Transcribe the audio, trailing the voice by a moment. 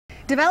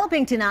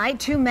Developing tonight,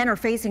 two men are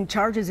facing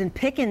charges in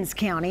Pickens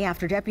County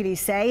after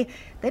deputies say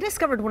they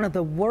discovered one of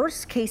the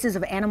worst cases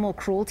of animal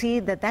cruelty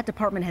that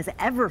department has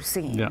ever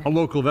seen. Yeah, a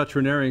local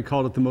veterinarian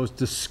called it the most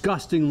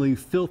disgustingly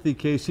filthy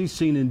case he's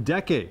seen in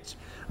decades.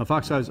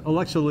 Fox 5's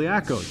Alexa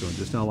Liaco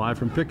joins us now live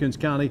from Pickens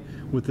County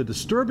with the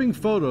disturbing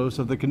photos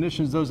of the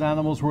conditions those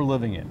animals were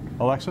living in.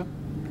 Alexa?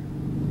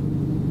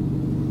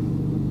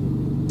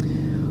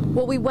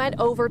 Well, we went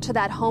over to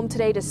that home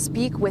today to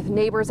speak with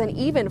neighbors, and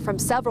even from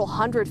several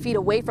hundred feet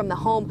away from the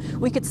home,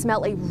 we could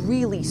smell a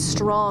really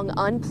strong,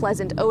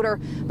 unpleasant odor.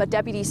 But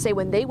deputies say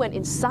when they went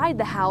inside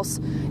the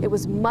house, it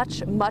was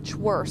much, much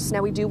worse.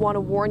 Now, we do want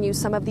to warn you,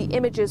 some of the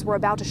images we're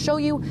about to show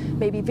you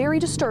may be very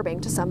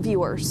disturbing to some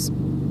viewers.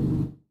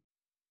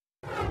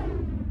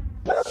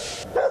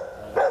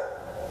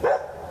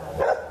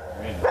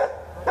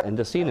 And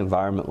to see an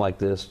environment like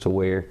this to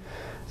where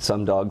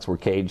some dogs were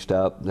caged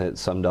up, that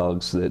some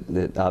dogs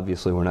that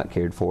obviously were not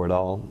cared for at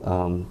all,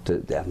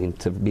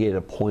 to be at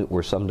a point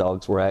where some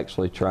dogs were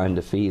actually trying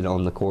to feed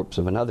on the corpse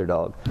of another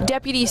dog.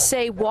 Deputies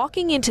say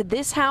walking into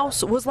this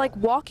house was like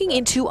walking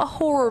into a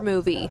horror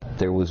movie.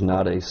 There was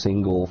not a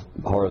single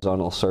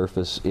horizontal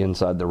surface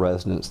inside the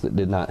residence that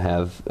did not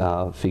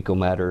have fecal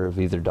matter of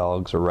either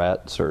dogs or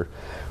rats or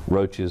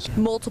roaches.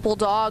 Multiple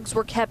dogs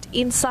were kept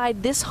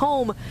inside this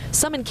home,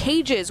 some in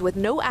cages with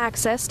no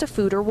access to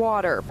food or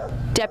water.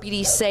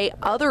 Deputies say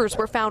others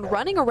were found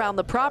running around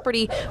the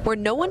property where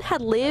no one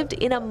had lived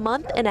in a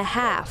month and a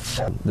half.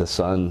 The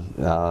son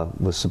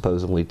was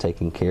supposedly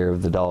taking care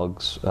of the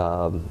dogs,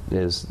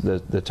 is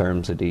the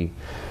terms that he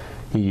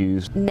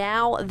used.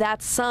 Now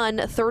that son,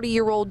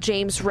 30-year-old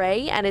James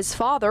Ray, and his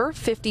father,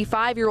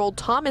 55-year-old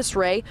Thomas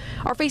Ray,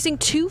 are facing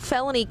 2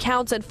 felony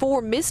counts and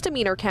 4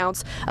 misdemeanor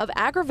counts of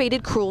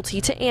aggravated cruelty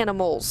to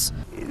animals.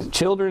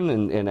 Children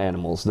and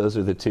animals, those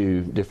are the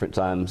 2 different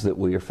times that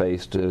we are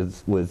faced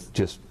with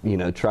just,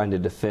 trying to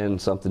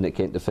defend something that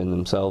can't defend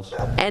themselves.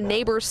 And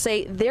neighbors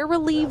say they're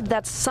relieved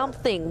that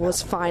something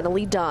was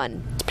finally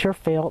done. It's pure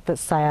filth. It's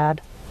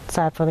sad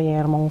for the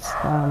animals.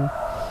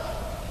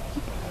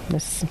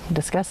 It's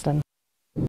disgusting.